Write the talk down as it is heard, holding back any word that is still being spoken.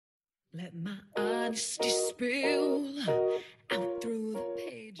Let my honesty spill out through the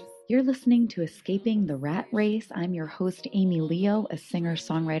pages. You're listening to Escaping the Rat Race. I'm your host, Amy Leo, a singer,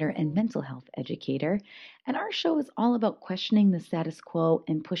 songwriter, and mental health educator. And our show is all about questioning the status quo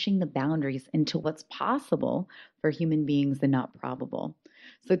and pushing the boundaries into what's possible for human beings and not probable.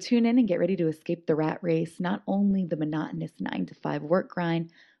 So tune in and get ready to escape the rat race, not only the monotonous 9 to 5 work grind,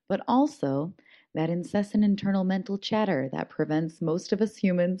 but also that incessant internal mental chatter that prevents most of us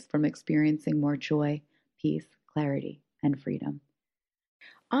humans from experiencing more joy, peace, clarity, and freedom.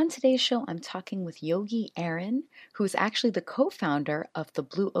 On today's show, I'm talking with Yogi Aaron, who's actually the co-founder of the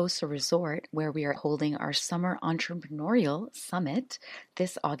Blue Osa Resort, where we are holding our Summer Entrepreneurial Summit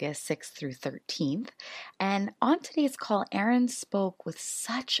this August 6th through 13th. And on today's call, Aaron spoke with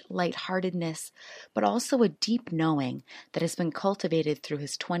such lightheartedness, but also a deep knowing that has been cultivated through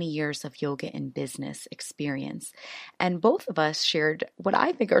his 20 years of yoga and business experience. And both of us shared what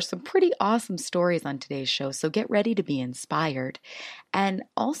I think are some pretty awesome stories on today's show, so get ready to be inspired. And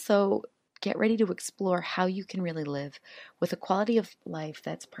also get ready to explore how you can really live with a quality of life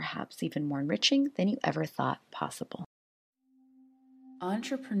that's perhaps even more enriching than you ever thought possible.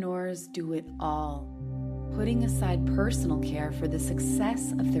 Entrepreneurs do it all, putting aside personal care for the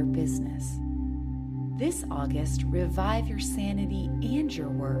success of their business. This August, revive your sanity and your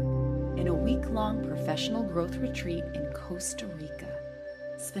work in a week-long professional growth retreat in Costa Rica.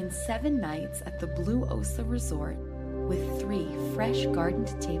 Spend 7 nights at the Blue Osa Resort with 3 fresh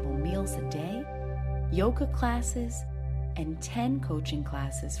garden-to-table meals a day, yoga classes, and 10 coaching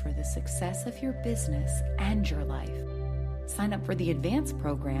classes for the success of your business and your life. Sign up for the advanced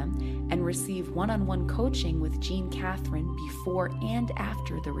program and receive one-on-one coaching with Jean Catherine before and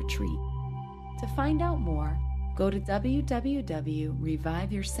after the retreat. To find out more, go to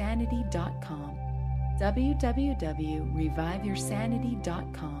www.reviveyoursanity.com,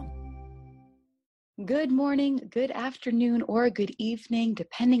 www.reviveyoursanity.com. Good morning, good afternoon, or good evening,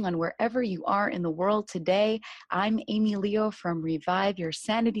 depending on wherever you are in the world today. I'm Amy Leo from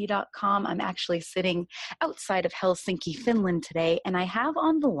ReviveYourSanity.com. I'm actually sitting outside of Helsinki, Finland today, and I have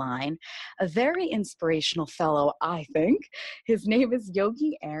on the line a very inspirational fellow, I think. His name is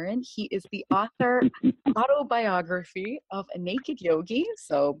Yogi Aaron. He is the author autobiography of A Naked Yogi,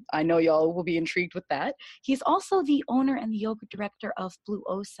 so I know y'all will be intrigued with that. He's also the owner and the yoga director of Blue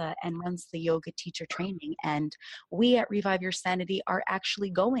Osa and runs the yoga teacher training. And we at Revive Your Sanity are actually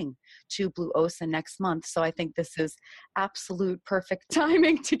going to Blue Osa next month. So I think this is absolute perfect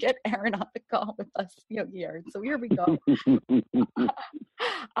timing to get Aaron on the call with us, Yogi Aaron. So here we go.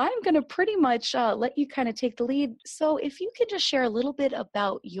 I'm going to pretty much let you kind of take the lead. So if you could just share a little bit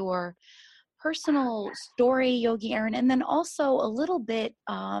about your personal story, Yogi Aaron, and then also a little bit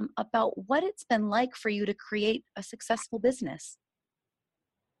about what it's been like for you to create a successful business.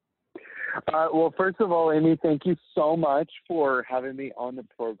 Well, first of all, Amy, thank you so much for having me on the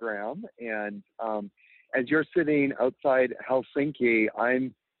program. And as you're sitting outside Helsinki,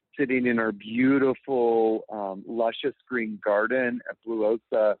 I'm sitting in our beautiful, luscious green garden at Blue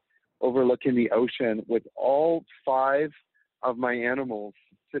Osa, overlooking the ocean with all 5 of my animals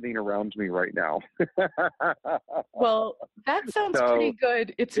sitting around me right now. Well, that sounds pretty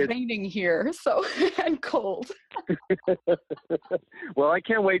good. It's raining here, so and cold. Well, I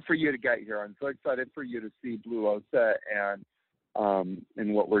can't wait for you to get here. I'm so excited for you to see Blue Osa and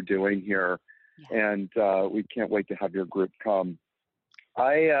what we're doing here. Yeah. And we can't wait to have your group come.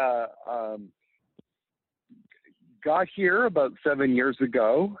 I got here about 7 years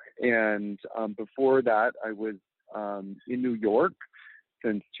ago, and before that, I was in New York.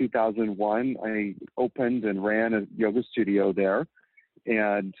 Since 2001, I opened and ran a yoga studio there.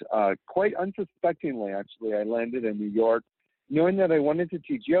 And quite unsuspectingly, actually, I landed in New York, knowing that I wanted to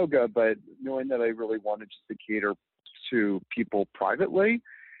teach yoga, but knowing that I really wanted just to cater to people privately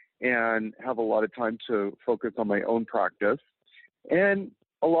and have a lot of time to focus on my own practice. And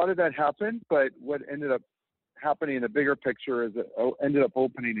a lot of that happened, but what ended up happening in the bigger picture is that I ended up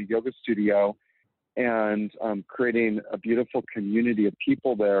opening a yoga studio and creating a beautiful community of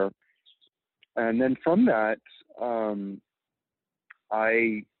people there. And then from that,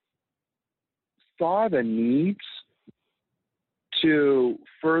 I saw the need to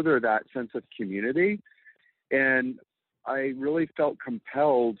further that sense of community. And I really felt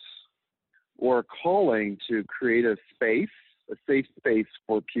compelled or calling to create a space, a safe space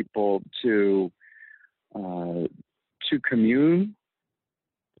for people to commune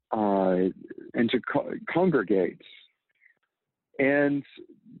and to congregate. And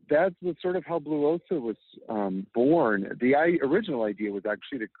that's sort of how Blue Osa was born. The original idea was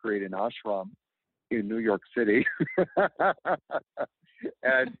actually to create an ashram in New York City.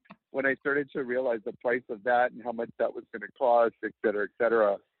 And when I started to realize the price of that and how much that was going to cost, et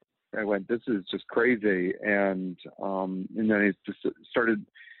cetera, I went, this is just crazy. And then I just started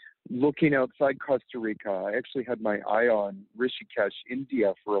looking outside Costa Rica. I actually had my eye on Rishikesh,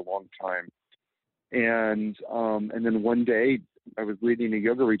 India for a long time. And then one day I was leading a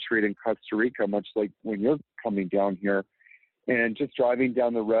yoga retreat in Costa Rica, much like when you're coming down here, and just driving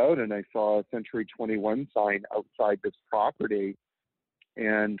down the road, and I saw a Century 21 sign outside this property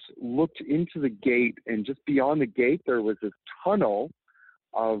and looked into the gate, and just beyond the gate there was this tunnel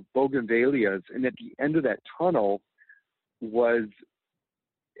of bougainvilleas, and at the end of that tunnel was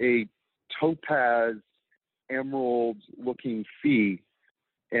a topaz emerald looking sea.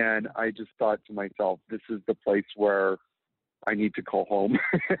 And I just thought to myself, this is the place where I need to call home.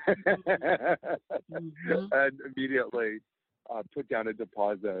 And immediately put down a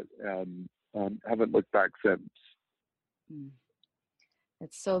deposit, and haven't looked back since.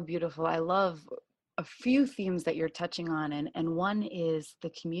 It's so beautiful. I love a few themes that you're touching on, and one is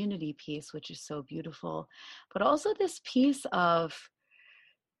the community piece, which is so beautiful, but also this piece of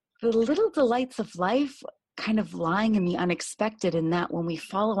the little delights of life kind of lying in the unexpected, in that when we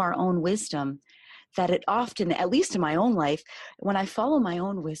follow our own wisdom, that it often, at least in my own life, when I follow my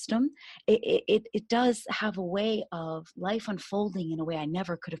own wisdom, it does have a way of life unfolding in a way I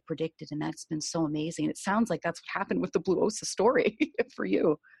never could have predicted. And that's been so amazing. It sounds like that's what happened with the Blue Osa story for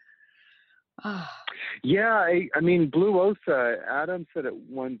you. Yeah, I mean, Blue Osa, Adam said it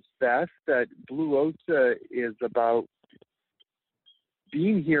once best, that Blue Osa is about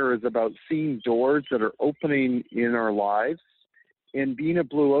being here, is about seeing doors that are opening in our lives. And being a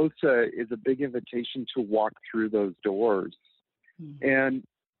Blue Osa is a big invitation to walk through those doors. And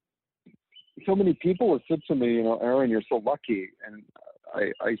so many people have said to me, Aaron, you're so lucky. And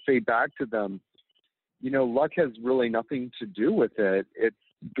I say back to them, luck has really nothing to do with it. It's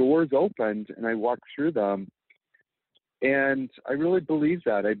doors opened and I walk through them. And I really believe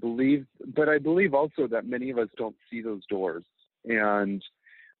that. But I believe also that many of us don't see those doors. And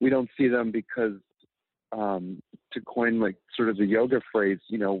we don't see them because, to coin like sort of the yoga phrase,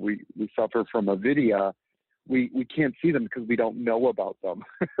 we suffer from avidya. We can't see them because we don't know about them.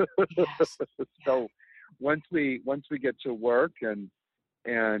 Yes. So once we get to work and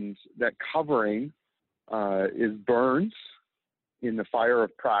that covering is burned in the fire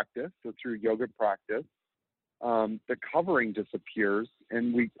of practice, so through yoga practice, the covering disappears,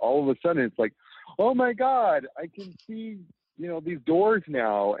 and we all of a sudden it's like, oh my God, I can see these doors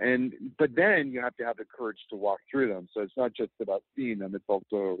now. But then you have to have the courage to walk through them. So it's not just about seeing them, it's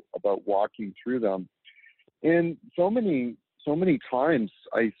also about walking through them. And so many times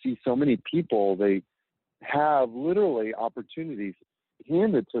I see so many people, they have literally opportunities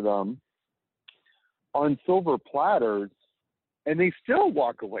handed to them on silver platters, and they still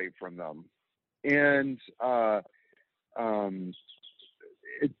walk away from them. And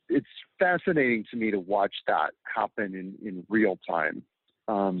it's fascinating to me to watch that happen in real time,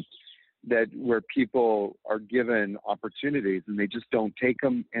 that where people are given opportunities and they just don't take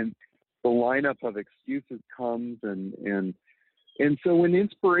them, and the lineup of excuses comes, and so when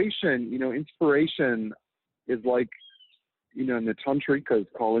inspiration is like, in the tantrikas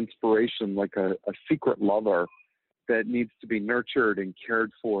call inspiration like a secret lover that needs to be nurtured and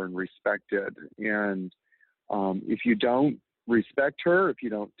cared for and respected. And if you don't respect her, if you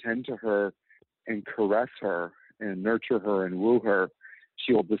don't tend to her and caress her and nurture her and woo her,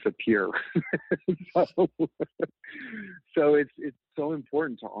 she'll disappear. So it's so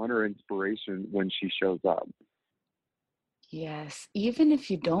important to honor inspiration when she shows up. Yes, even if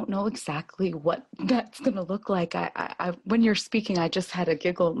you don't know exactly what that's going to look like. I when you're speaking, I just had a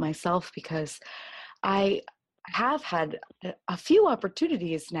giggle myself, because I have had a few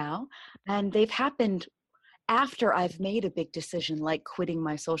opportunities now, and they've happened after I've made a big decision, like quitting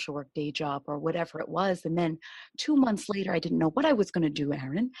my social work day job or whatever it was. And then 2 months later, I didn't know what I was going to do,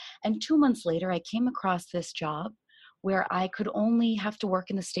 Aaron. And 2 months later, I came across this job where I could only have to work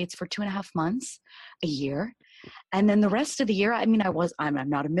in the States for 2.5 months a year. And then the rest of the year, I'm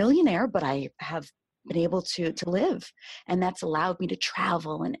not a millionaire, but I have been able to live. And that's allowed me to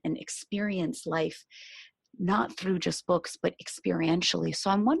travel and experience life, not through just books, but experientially.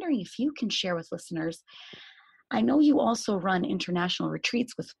 So I'm wondering if you can share with listeners, I know you also run international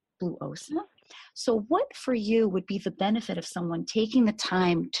retreats with Blue Osa. So what for you would be the benefit of someone taking the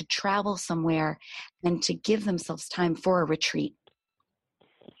time to travel somewhere and to give themselves time for a retreat?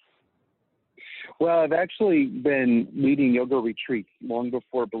 Well, I've actually been leading yoga retreats long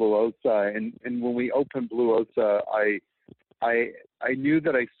before Blue Osa. And when we opened Blue Osa, I knew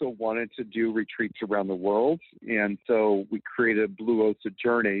that I still wanted to do retreats around the world. And so we created Blue Osa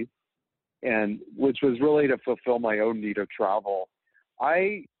Journeys. and which was really to fulfill my own need of travel.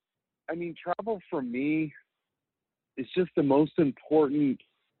 I mean, travel for me is just the most important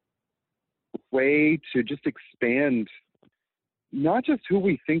way to just expand not just who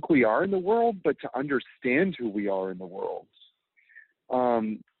we think we are in the world, but to understand who we are in the world.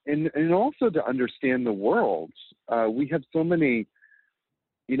 And also to understand the world. We have so many,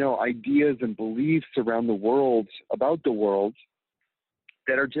 ideas and beliefs around the world, about the world,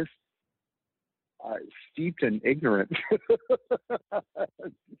 that are just steeped in ignorance.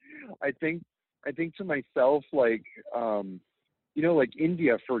 I think to myself, like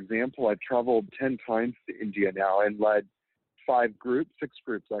India, for example. I've traveled 10 times to India now and led 6 groups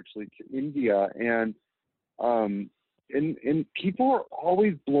actually to India, and people are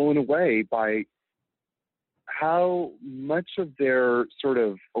always blown away by how much of their sort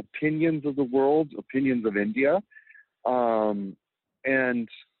of opinions of the world, opinions of India, and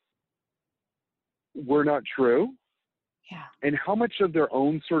were not true. Yeah. And how much of their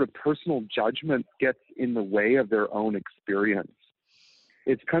own sort of personal judgment gets in the way of their own experience.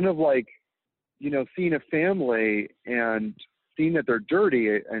 It's kind of like, seeing a family and seeing that they're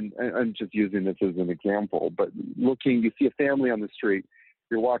dirty, and I'm just using this as an example, but you see a family on the street,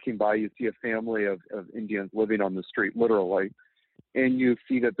 you're walking by, you see a family of Indians living on the street, literally, and you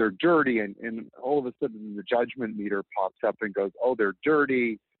see that they're dirty, and all of a sudden the judgment meter pops up and goes, oh, they're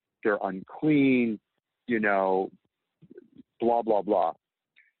dirty, they're unclean, blah, blah, blah.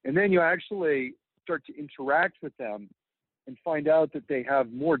 And then you actually start to interact with them and find out that they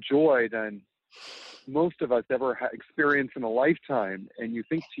have more joy than most of us ever experience in a lifetime. And you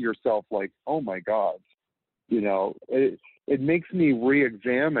think to yourself, like, oh my God, it makes me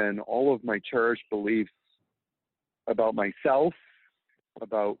re-examine all of my cherished beliefs about myself,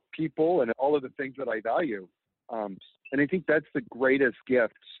 about people, and all of the things that I value. And I think that's the greatest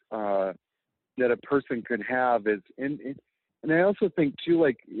gift that a person can have is, and I also think too,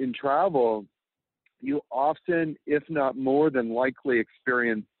 like in travel, you often, if not more than likely,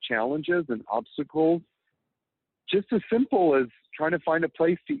 experience challenges and obstacles, just as simple as trying to find a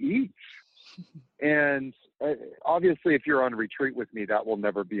place to eat. And obviously, if you're on retreat with me, that will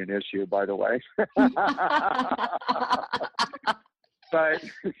never be an issue, by the way. But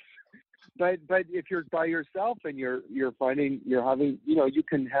if you're by yourself and you're having, you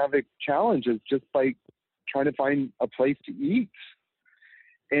can have challenges just by trying to find a place to eat.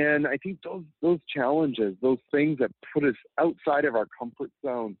 And I think those challenges, those things that put us outside of our comfort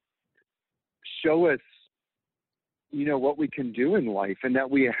zone, show us, what we can do in life, and that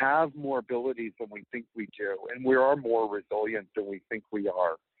we have more abilities than we think we do, and we are more resilient than we think we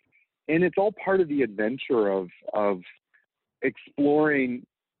are. And it's all part of the adventure of exploring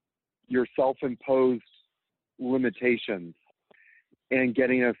your self-imposed limitations and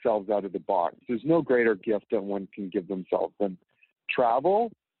getting ourselves out of the box. There's no greater gift that one can give themselves than travel,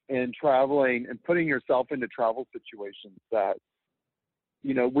 and traveling and putting yourself into travel situations that,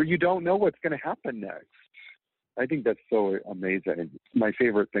 where you don't know what's going to happen next. I think that's so amazing. It's my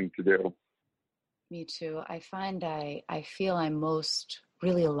favorite thing to do. Me too. I find I feel I'm most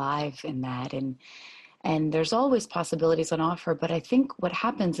really alive in that, and there's always possibilities on offer. But I think what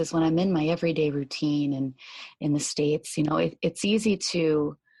happens is when I'm in my everyday routine and in the States, it's easy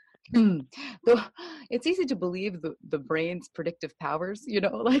to it's easy to believe the brain's predictive powers,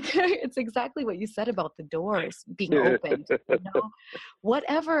 like it's exactly what you said about the doors being opened,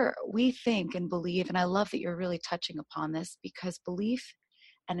 whatever we think and believe. And I love that you're really touching upon this, because belief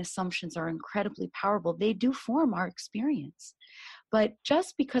and assumptions are incredibly powerful. They do form our experience. But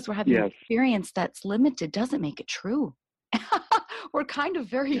just because we're having an experience that's limited doesn't make it true. We're kind of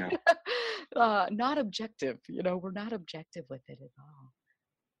very not objective, we're not objective with it at all.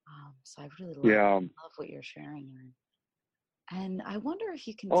 So I really love what you're sharing, Aaron. And I wonder if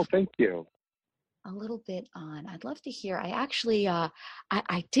you can thank you. A little bit on, I'd love to hear, I actually,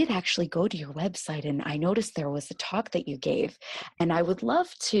 I did actually go to your website, and I noticed there was a talk that you gave, and I would love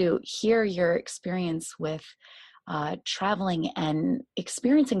to hear your experience with traveling and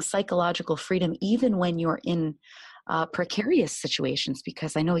experiencing psychological freedom, even when you're in precarious situations,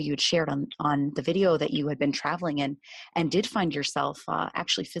 because I know you had shared on the video that you had been traveling and did find yourself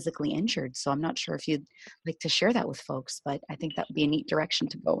actually physically injured. So I'm not sure if you'd like to share that with folks, but I think that would be a neat direction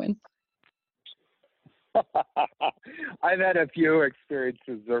to go in. I've had a few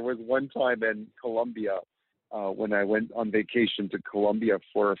experiences. There was one time in Colombia when I went on vacation to Colombia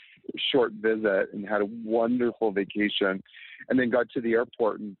for a short visit and had a wonderful vacation. and then got to the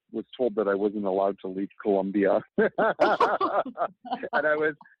airport and was told that I wasn't allowed to leave Colombia. and I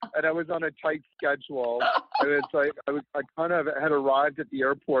was on a tight schedule. And it's like I kind of had arrived at the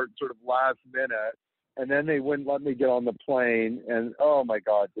airport sort of last minute, and then they wouldn't let me get on the plane, and oh my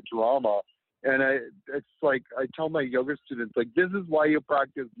God, the drama. And it's like I tell my yoga students, like, this is why you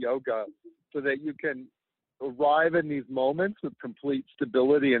practice yoga, so that you can arrive in these moments with complete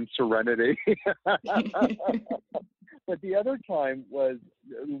stability and serenity. But the other time was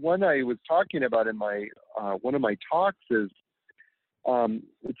one I was talking about in my one of my talks is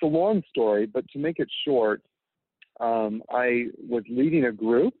it's a long story, but to make it short, I was leading a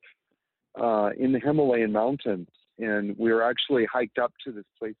group in the Himalayan mountains, and we were actually hiked up to this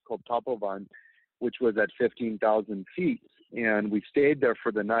place called Tapovan, which was at 15,000 feet, and we stayed there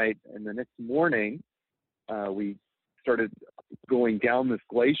for the night. And the next morning, we started going down this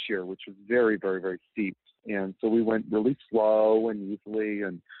glacier, which was very, very, very steep. And so we went really slow and easily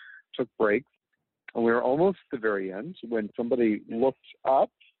and took breaks. And we were almost at the very end when somebody looked up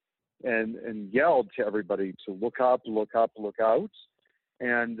and yelled to everybody to look up, look up, look out.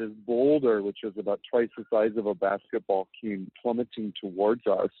 And this boulder, which was about twice the size of a basketball, came plummeting towards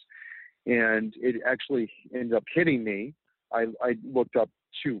us. And it actually ended up hitting me. I looked up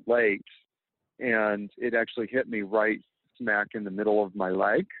too late, and it actually hit me right smack in the middle of my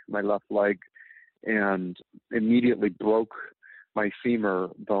leg, my left leg, and immediately broke my femur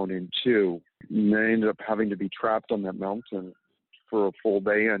bone in two. And I ended up having to be trapped on that mountain for a full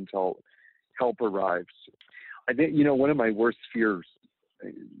day until help arrived. I think, one of my worst fears,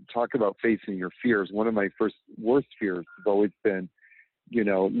 talk about facing your fears, one of my worst fears has always been,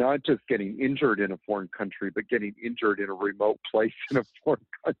 not just getting injured in a foreign country, but getting injured in a remote place in a foreign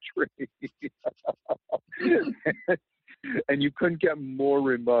country. And you couldn't get more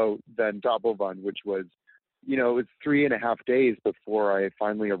remote than Tapovan, which was, it was 3.5 days before I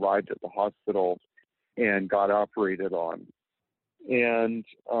finally arrived at the hospital and got operated on. And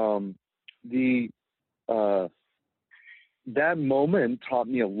that moment taught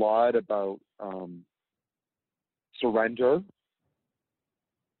me a lot about surrender.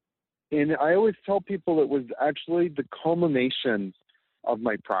 And I always tell people it was actually the culmination of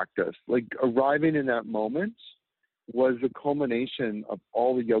my practice. Like, arriving in that moment was the culmination of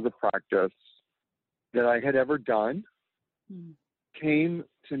all the yoga practice that I had ever done, came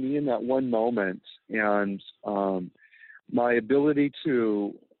to me in that one moment. And my ability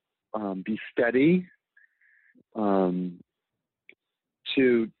to be steady,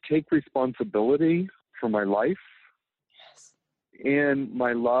 to take responsibility for my life, and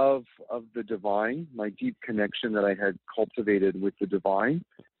my love of the divine, my deep connection that I had cultivated with the divine,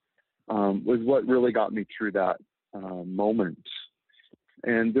 was what really got me through that moment.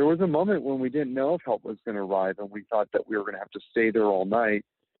 And there was a moment when we didn't know if help was going to arrive, and we thought that we were going to have to stay there all night.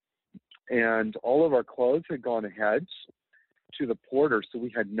 And all of our clothes had gone ahead to the porter, so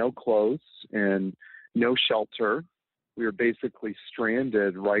we had no clothes and no shelter. We were basically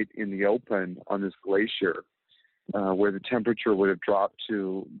stranded right in the open on this glacier, where the temperature would have dropped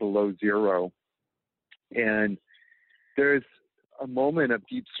to below zero. And there's a moment of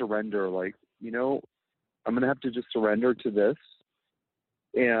deep surrender, like, I'm going to have to just surrender to this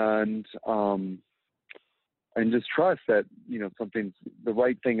and just trust that, the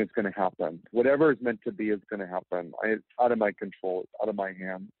right thing is going to happen. Whatever is meant to be is going to happen. It's out of my control. It's out of my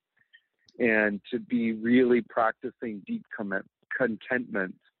hands. And to be really practicing deep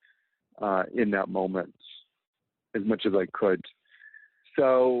contentment in that moment as much as I could.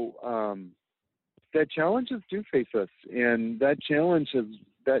 So that challenges do face us, and that challenge is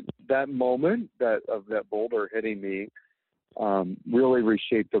that moment of that boulder hitting me really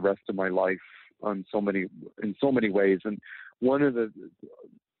reshaped the rest of my life in so many ways. And one of the,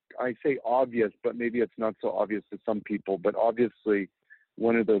 I say obvious, but maybe it's not so obvious to some people, but obviously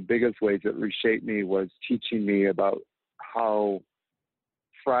one of the biggest ways it reshaped me was teaching me about how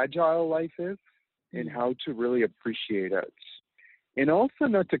fragile life is and how to really appreciate it. And also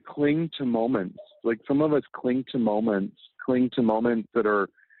not to cling to moments. Like, some of us cling to moments that are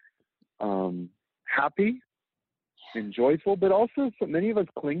happy and joyful, but also so many of us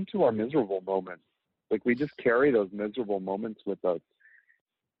cling to our miserable moments. Like, we just carry those miserable moments with us.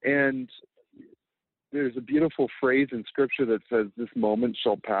 And there's a beautiful phrase in scripture that says, this moment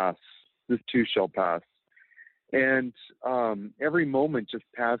shall pass, this too shall pass. And every moment just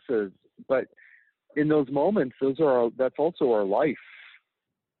passes. But in those moments, that's also our life.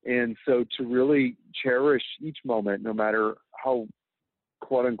 And so to really cherish each moment, no matter how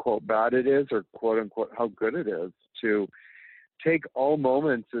quote unquote bad it is or quote unquote how good it is, to take all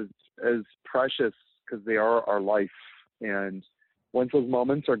moments as precious, because they are our life. And once those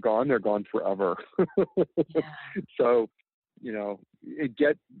moments are gone, they're gone forever. Yeah. So,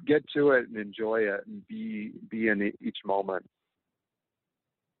 get to it and enjoy it and be in each moment.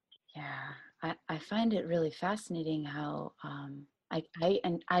 Yeah, I find it really fascinating how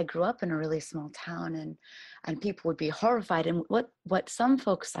I grew up in a really small town, and people would be horrified. And what some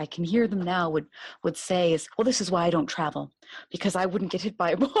folks, I can hear them now, would say is, well, this is why I don't travel, because I wouldn't get hit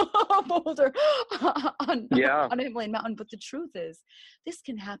by a boulder on a Himalayan mountain. But the truth is, this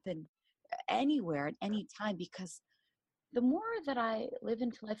can happen anywhere at any time, because the more that I live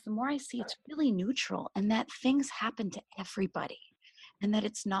into life, the more I see it's really neutral, and that things happen to everybody, and that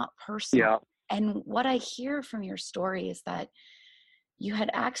it's not personal. Yeah. And what I hear from your story is that you had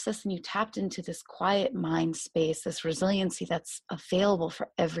access and you tapped into this quiet mind space, this resiliency that's available for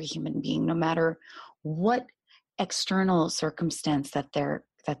every human being, no matter what external circumstance that they're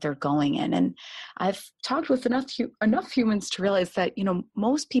going in. And I've talked with enough humans to realize that,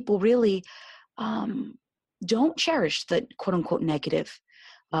 most people really don't cherish the quote unquote negative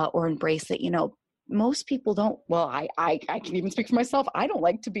or embrace it. Most people don't. Well, I can even speak for myself. I don't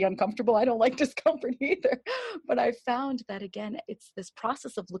like to be uncomfortable. I don't like discomfort either. But I found that, again, it's this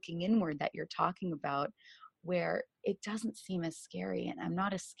process of looking inward that you're talking about, where it doesn't seem as scary, and I'm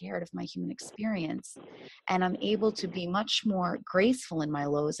not as scared of my human experience, and I'm able to be much more graceful in my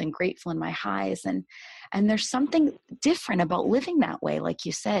lows and grateful in my highs. And there's something different about living that way, like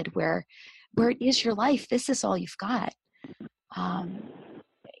you said, where it is your life. This is all you've got.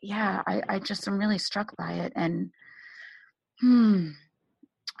 Yeah, I just am really struck by it. And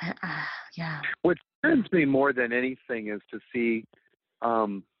yeah. What turns me more than anything is to see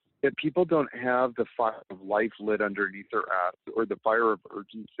that people don't have the fire of life lit underneath their ass, or the fire of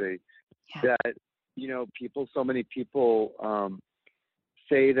urgency. Yeah. That, so many people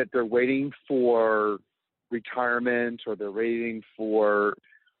say that they're waiting for retirement, or they're waiting for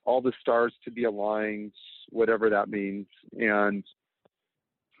all the stars to be aligned, whatever that means, and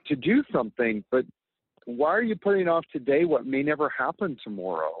to do something. But why are you putting off today what may never happen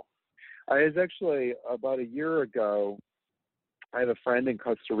tomorrow? I was actually, about a year ago, I have a friend in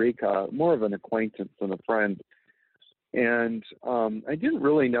Costa Rica, more of an acquaintance than a friend. And I didn't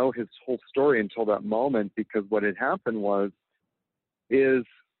really know his whole story until that moment, because what had happened is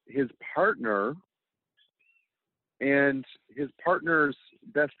his partner and his partner's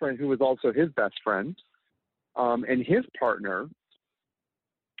best friend, who was also his best friend, and his partner,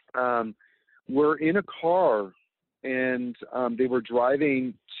 were in a car, and they were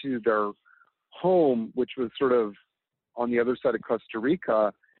driving to their home, which was sort of on the other side of Costa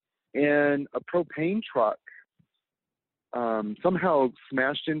Rica, and a propane truck somehow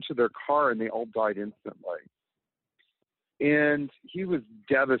smashed into their car, and they all died instantly. And he was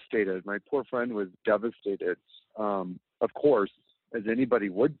devastated. My poor friend was devastated, of course, as anybody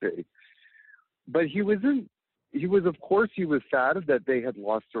would be. But he was sad that they had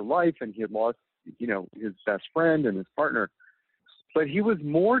lost their life, and he had lost, his best friend and his partner. But he was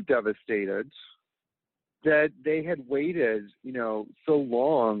more devastated that they had waited, so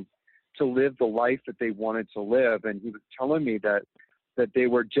long to live the life that they wanted to live. And he was telling me that they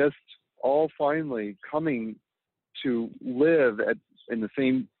were just all finally coming to live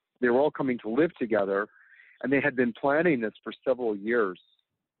they were all coming to live together, and they had been planning this for several years.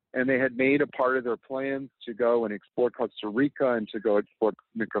 And they had made a part of their plans to go and explore Costa Rica, and to go explore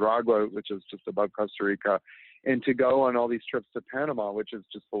Nicaragua, which is just above Costa Rica, and to go on all these trips to Panama, which is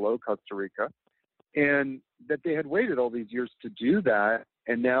just below Costa Rica. And that they had waited all these years to do that.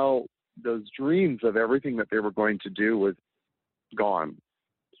 And now those dreams of everything that they were going to do was gone.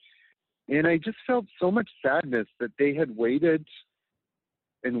 And I just felt so much sadness that they had waited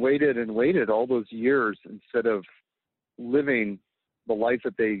and waited and waited all those years, instead of living the life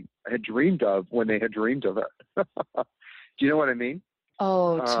that they had dreamed of when they had dreamed of it. Do you know what I mean?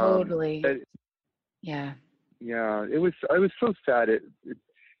 Oh, totally. Yeah. Yeah. I was so sad. It's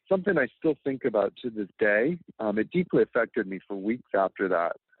something I still think about to this day. It deeply affected me for weeks after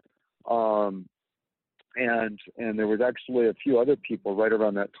that. And there was actually a few other people right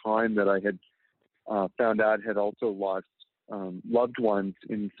around that time that I had found out had also lost loved ones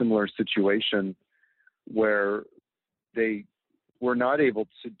in similar situations, where they were not able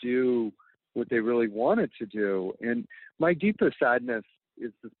to do what they really wanted to do. And my deepest sadness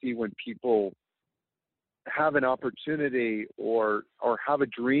is to see when people have an opportunity or have a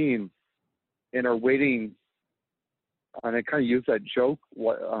dream and are waiting. And I kind of use that joke.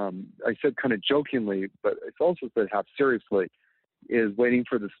 I said kind of jokingly, but it's also said half seriously, is waiting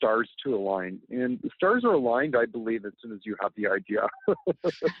for the stars to align. And the stars are aligned, I believe, as soon as you have the idea.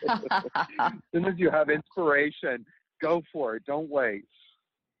 As soon as you have inspiration, Go for it. Don't wait.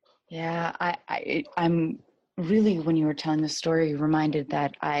 Yeah, I'm really, when you were telling the story, reminded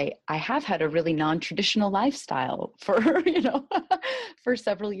that I have had a really non-traditional lifestyle for, for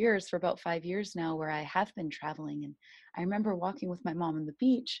several years, for about 5 years now, where I have been traveling. And I remember walking with my mom on the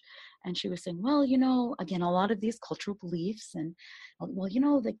beach, and she was saying, well, again, a lot of these cultural beliefs, and well,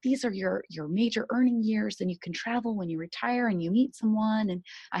 like these are your major earning years, and you can travel when you retire and you meet someone. And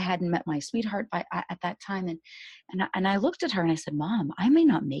I hadn't met my sweetheart at that time. And I looked at her and I said, Mom, I may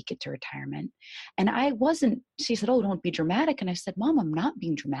not make it to retirement. And I wasn't, she said, oh, don't be dramatic. And I said, Mom, I'm not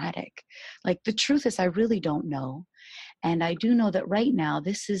being dramatic. Like, the truth is, I really don't know. And I do know that right now,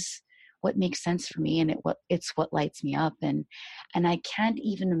 this is what makes sense for me, and it's what lights me up. And I can't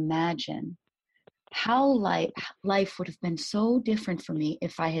even imagine how life would have been so different for me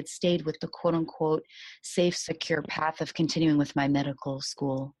if I had stayed with the quote unquote safe, secure path of continuing with my medical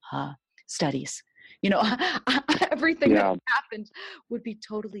school studies. Everything that happened would be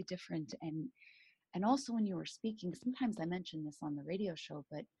totally different. And also, when you were speaking, sometimes I mention this on the radio show,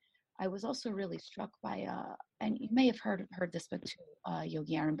 but I was also really struck by, and you may have heard this book too,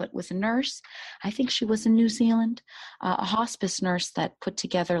 Yogi Aaron, but was a nurse. I think she was in New Zealand, a hospice nurse that put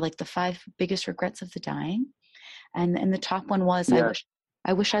together like the 5 biggest regrets of the dying. And the top one was,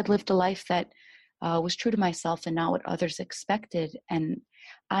 I wish I'd lived a life that was true to myself and not what others expected. And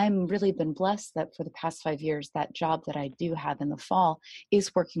I'm really been blessed that for the past 5 years, that job that I do have in the fall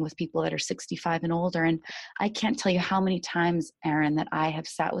is working with people that are 65 and older. And I can't tell you how many times, Aaron, that I have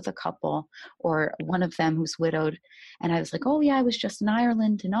sat with a couple or one of them who's widowed. And I was like, oh yeah, I was just in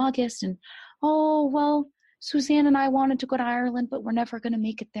Ireland in August. And oh, well, Suzanne and I wanted to go to Ireland, but we're never going to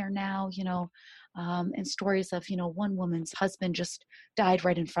make it there now, and stories of, one woman's husband just died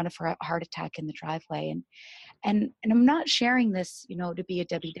right in front of her, a heart attack in the driveway. And I'm not sharing this, to be a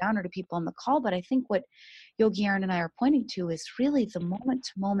Debbie Downer to people on the call, but I think what Yogi Aaron and I are pointing to is really the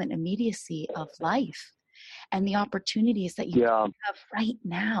moment-to-moment immediacy of life and the opportunities that you have right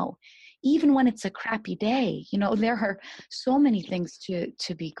now, even when it's a crappy day. There are so many things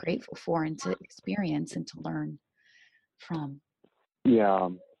to be grateful for and to experience and to learn from. Yeah.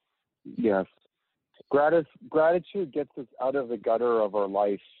 Yes. Gratitude gets us out of the gutter of our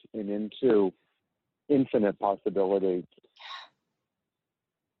life and into infinite possibilities.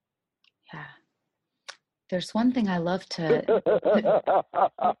 Yeah. There's one thing I love to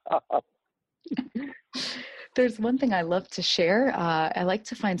there's one thing I love to share. I like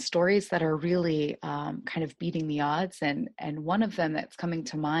to find stories that are really kind of beating the odds. And one of them that's coming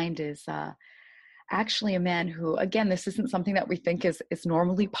to mind is actually a man who, again, this isn't something that we think is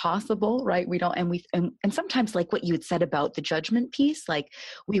normally possible, right? We don't, and sometimes, like what you had said about the judgment piece, like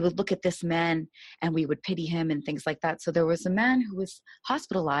we would look at this man and we would pity him and things like that. So there was a man who was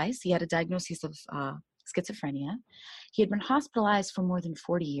hospitalized. He had a diagnosis of schizophrenia. He had been hospitalized for more than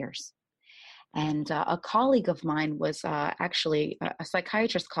 40 years. And a colleague of mine was actually a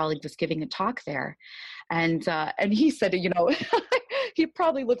psychiatrist colleague was giving a talk there. And he said, he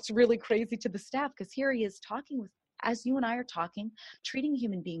probably looks really crazy to the staff, because here he is talking with, as you and I are talking, treating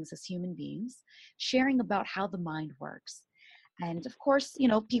human beings as human beings, sharing about how the mind works. And of course,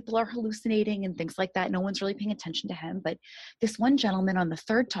 people are hallucinating and things like that. No one's really paying attention to him. But this one gentleman on the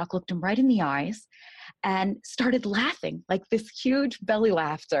third talk looked him right in the eyes and started laughing, like this huge belly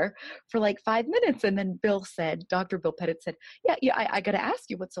laughter for like 5 minutes. And then Dr. Bill Pettit said, yeah, I got to ask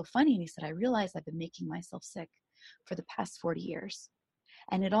you what's so funny. And he said, I realized I've been making myself sick for the past 40 years.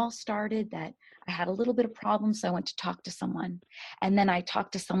 And it all started that I had a little bit of problems. So I went to talk to someone. And then I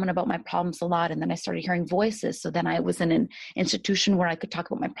talked to someone about my problems a lot. And then I started hearing voices. So then I was in an institution where I could talk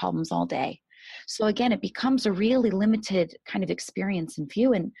about my problems all day. So again, it becomes a really limited kind of experience and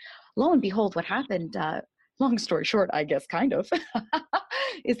view. And lo and behold, what happened, long story short, I guess, kind of,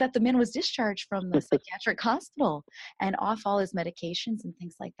 is that the man was discharged from the psychiatric hospital and off all his medications and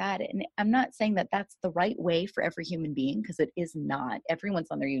things like that. And I'm not saying that that's the right way for every human being, because it is not. Everyone's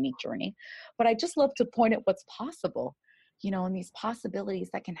on their unique journey. But I just love to point at what's possible, and these possibilities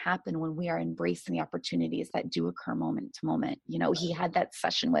that can happen when we are embracing the opportunities that do occur moment to moment. He had that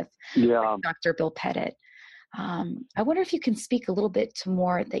session with Dr. Bill Pettit. I wonder if you can speak a little bit to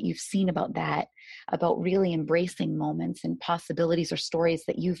more that you've seen about that, about really embracing moments and possibilities or stories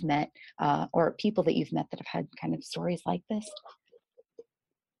that you've met, or people that you've met that have had kind of stories like this.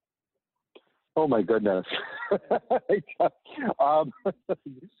 Oh my goodness.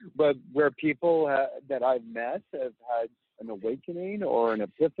 But where people that I've met have had an awakening or an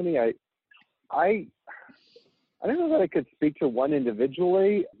epiphany, I don't know that I could speak to one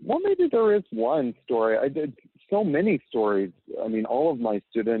individually. Well, maybe there is one story. I did so many stories. I mean, all of my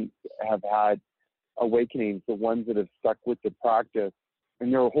students have had awakenings, the ones that have stuck with the practice,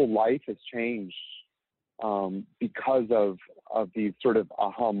 and their whole life has changed because of these sort of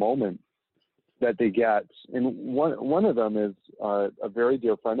aha moments that they get. And one of them is a very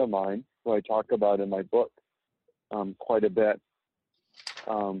dear friend of mine who I talk about in my book quite a bit,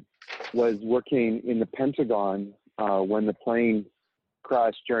 was working in the Pentagon when the plane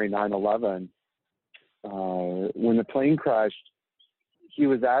crashed during 9/11. When the plane crashed, he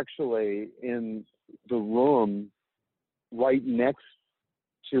was actually in the room right next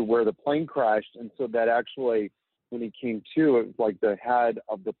to where the plane crashed. And so that actually, when he came to, it was like the head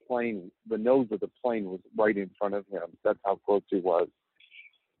of the plane, the nose of the plane was right in front of him. That's how close he was.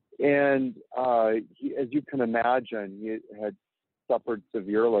 And he, as you can imagine, he had suffered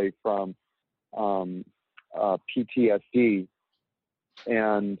severely from PTSD.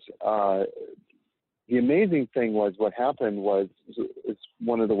 And the amazing thing was, what happened was, it's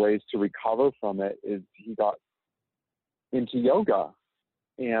one of the ways to recover from it is he got into yoga.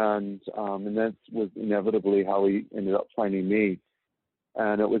 And that was inevitably how he ended up finding me.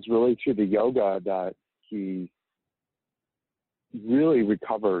 And it was really through the yoga that he really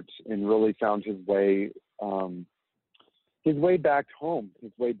recovered and really found his way back home,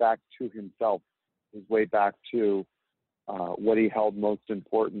 his way back to himself, his way back to what he held most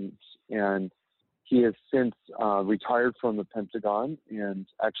important. And he has since retired from the Pentagon and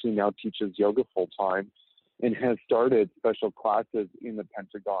actually now teaches yoga full time, and has started special classes in the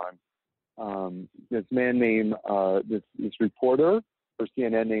Pentagon. This man named, this reporter for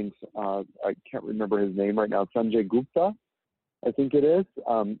CNN named, I can't remember his name right now, Sanjay Gupta, I think it is,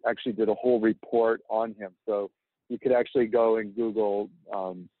 actually did a whole report on him. So you could actually go and Google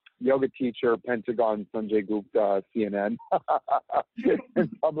yoga teacher, Pentagon, Sanjay Gupta, CNN,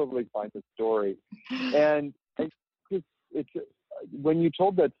 and probably find the story. And it's when you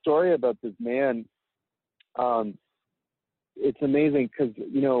told that story about this man, it's amazing because,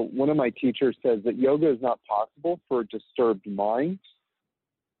 you know, one of my teachers says that yoga is not possible for a disturbed mind.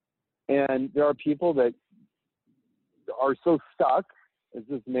 And there are people that are so stuck, as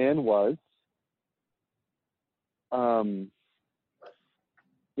this man was,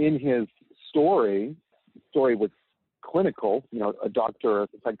 in his story. The story was clinical, you know, a doctor, a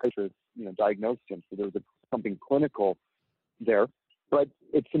psychiatrist, you know, diagnosed him. So there was something clinical there. But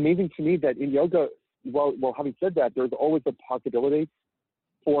it's amazing to me that in yoga, well, having said that, there's always a possibility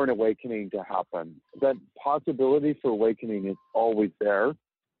for an awakening to happen. That possibility for awakening is always there.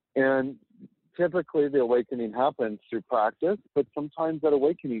 And typically the awakening happens through practice, but sometimes that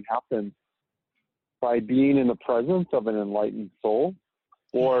awakening happens by being in the presence of an enlightened soul,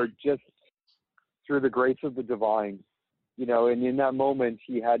 or just through the grace of the divine, you know. And in that moment,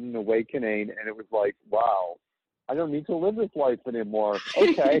 he had an awakening, and it was like, wow, I don't need to live this life anymore.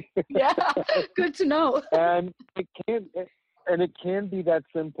 Okay. Yeah, good to know. And it can be that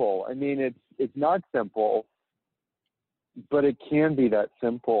simple. I mean, it's not simple, but it can be that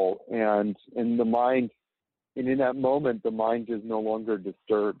simple. And in the mind, and in that moment, the mind is no longer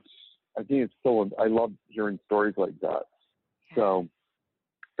disturbed. I think it's so, I love hearing stories like that. So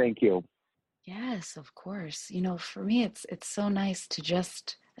thank you. Yes, of course. You know, for me, it's so nice to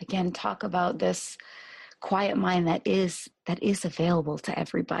just, again, talk about this quiet mind that is available to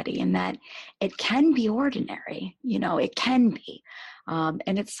everybody, and that it can be ordinary. You know, it can be.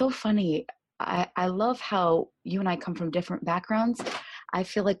 And it's so funny. I love how you and I come from different backgrounds. I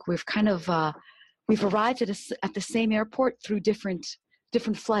feel like we've kind of, we've arrived at the same airport through different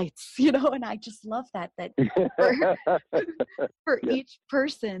flights, you know, and I just love that for each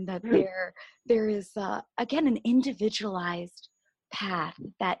person, that there is, again, an individualized path,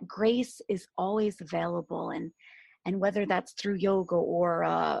 that grace is always available. And whether that's through yoga or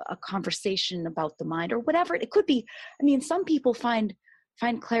a conversation about the mind or whatever it could be. I mean, some people find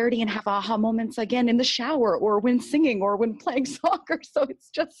clarity and have aha moments, again, in the shower or when singing or when playing soccer. So it's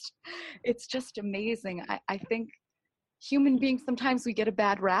just amazing. I think human beings, sometimes we get a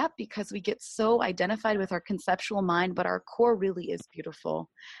bad rap because we get so identified with our conceptual mind, but our core really is beautiful.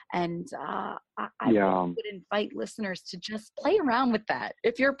 And I would invite listeners to just play around with that.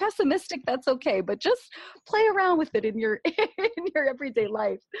 If you're pessimistic, that's okay, but just play around with it in your everyday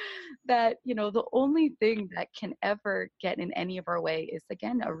life. That, you know, the only thing that can ever get in any of our way is,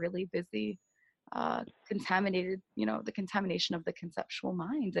 again, a really busy, contaminated, you know, the contamination of the conceptual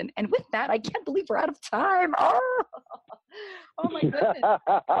mind. And with that, I can't believe we're out of time. Oh my goodness.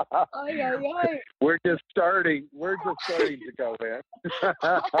 We're just starting to go in.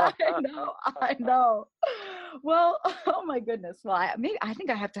 I know. Well, oh my goodness. Well, I think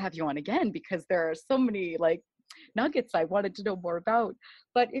I have to have you on again, because there are so many, like, nuggets I wanted to know more about.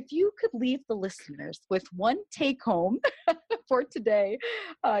 But if you could leave the listeners with one take home for today,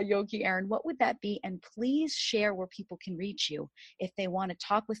 Yogi Aaron, what would that be? And please share where people can reach you if they want to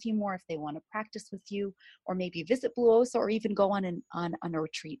talk with you more, if they want to practice with you, or maybe visit Blue Osa, or even go on a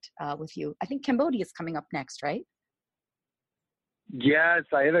retreat with you. I think Cambodia is coming up next, right? Yes,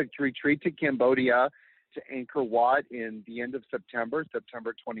 I have a retreat to Cambodia, to Angkor Wat in the end of September,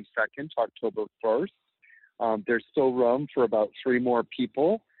 September 22nd to October 1st. There's still room for about 3 more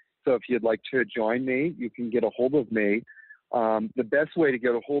people. So if you'd like to join me, you can get a hold of me. The best way to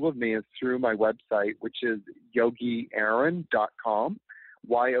get a hold of me is through my website, which is yogiaaron.com,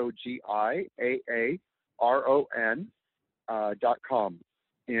 YOGIAARON.com.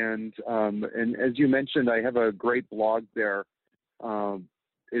 And as you mentioned, I have a great blog there.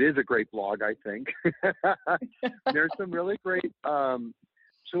 It is a great blog, I think. There's some really great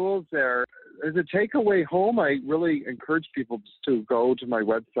tools there. As a takeaway home, I really encourage people just to go to my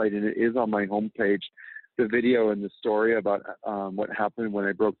website, and it is on my homepage, the video and the story about what happened when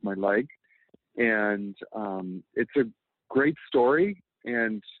I broke my leg. And it's a great story.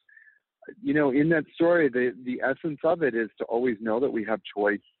 And, you know, in that story, the essence of it is to always know that we have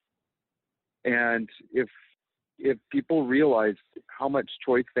choice. And if people realized how much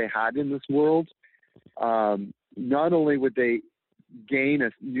choice they had in this world, not only would they gain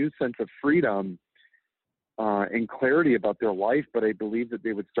a new sense of freedom and clarity about their life, but I believe that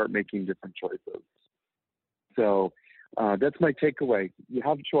they would start making different choices. So that's my takeaway. You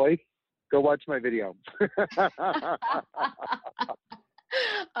have choice. Go watch my video.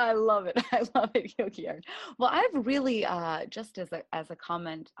 I love it. I love it, Yogi Aaron. Well, I've really, just as a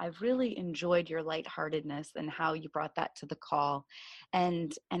comment, I've really enjoyed your lightheartedness and how you brought that to the call,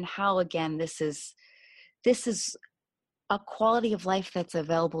 and how, again, this is a quality of life that's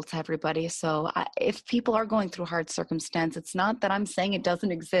available to everybody. So if people are going through hard circumstance, it's not that I'm saying it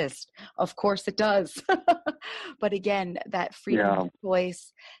doesn't exist. Of course it does. But again, that freedom of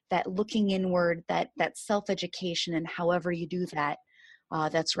choice, that looking inward, that self-education, and however you do that,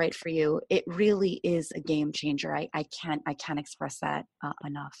 that's right for you. It really is a game changer. I can't express that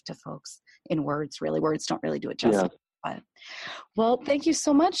enough to folks in words. Really, words don't really do it justice. Yeah. But, well, thank you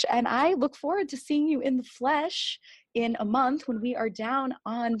so much. And I look forward to seeing you in the flesh in a month when we are down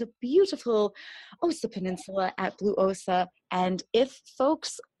on the beautiful Osa Peninsula at Blue Osa. And if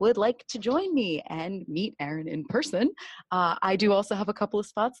folks would like to join me and meet Aaron in person, I do also have a couple of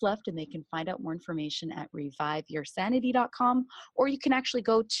spots left, and they can find out more information at reviveyoursanity.com, or you can actually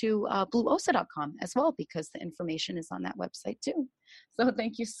go to blueosa.com as well, because the information is on that website too. So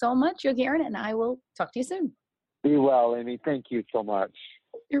thank you so much, Yogi Aaron, and I will talk to you soon. Be well, Amy. Thank you so much.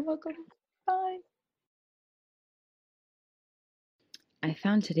 You're welcome. Bye. I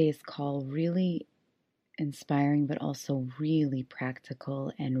found today's call really inspiring, but also really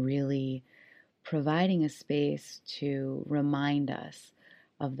practical, and really providing a space to remind us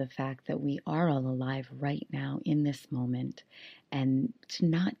of the fact that we are all alive right now in this moment, and to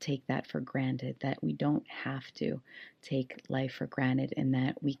not take that for granted, that we don't have to take life for granted, and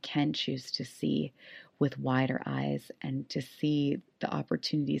that we can choose to see with wider eyes and to see the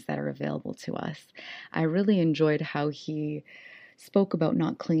opportunities that are available to us. I really enjoyed how he spoke about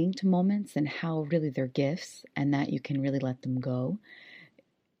not clinging to moments and how really they're gifts and that you can really let them go.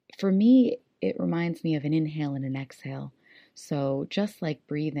 For me, it reminds me of an inhale and an exhale. So just like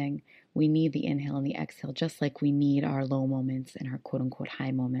breathing, we need the inhale and the exhale, just like we need our low moments and our quote-unquote high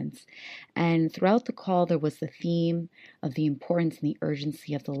moments. And throughout the call, there was the theme of the importance and the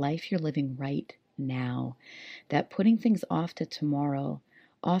urgency of the life you're living right now, that putting things off to tomorrow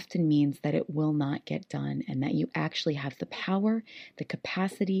often means that it will not get done, and that you actually have the power, the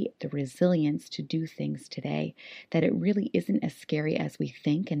capacity, the resilience to do things today, that it really isn't as scary as we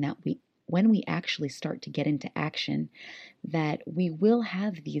think, and that when we actually start to get into action, that we will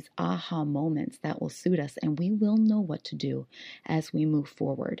have these aha moments that will suit us, and we will know what to do as we move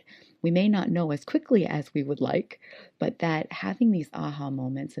forward. We may not know as quickly as we would like, but that having these aha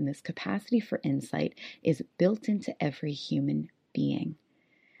moments and this capacity for insight is built into every human being.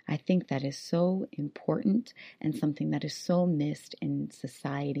 I think that is so important, and something that is so missed in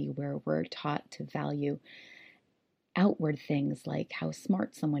society, where we're taught to value outward things like how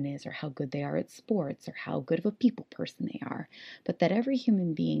smart someone is, or how good they are at sports, or how good of a people person they are, but that every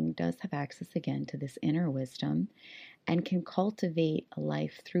human being does have access again to this inner wisdom and can cultivate a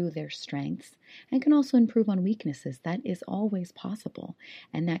life through their strengths, and can also improve on weaknesses. That is always possible,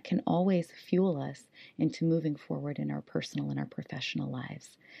 and that can always fuel us into moving forward in our personal and our professional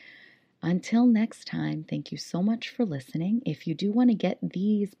lives. Until next time, thank you so much for listening. If you do want to get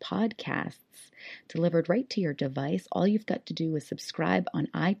these podcasts delivered right to your device, all you've got to do is subscribe on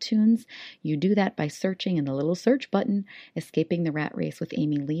iTunes. You do that by searching in the little search button, Escaping the Rat Race with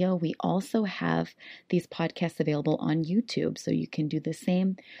Amy Leo. We also have these podcasts available on YouTube, so you can do the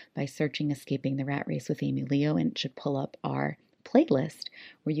same by searching Escaping the Rat Race with Amy Leo, and it should pull up our playlist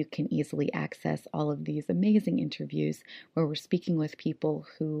where you can easily access all of these amazing interviews where we're speaking with people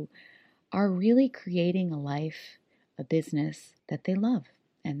who are really creating a life, a business that they love,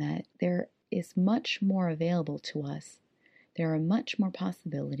 and that there is much more available to us. There are much more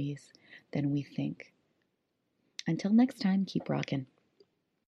possibilities than we think. Until next time, keep rocking.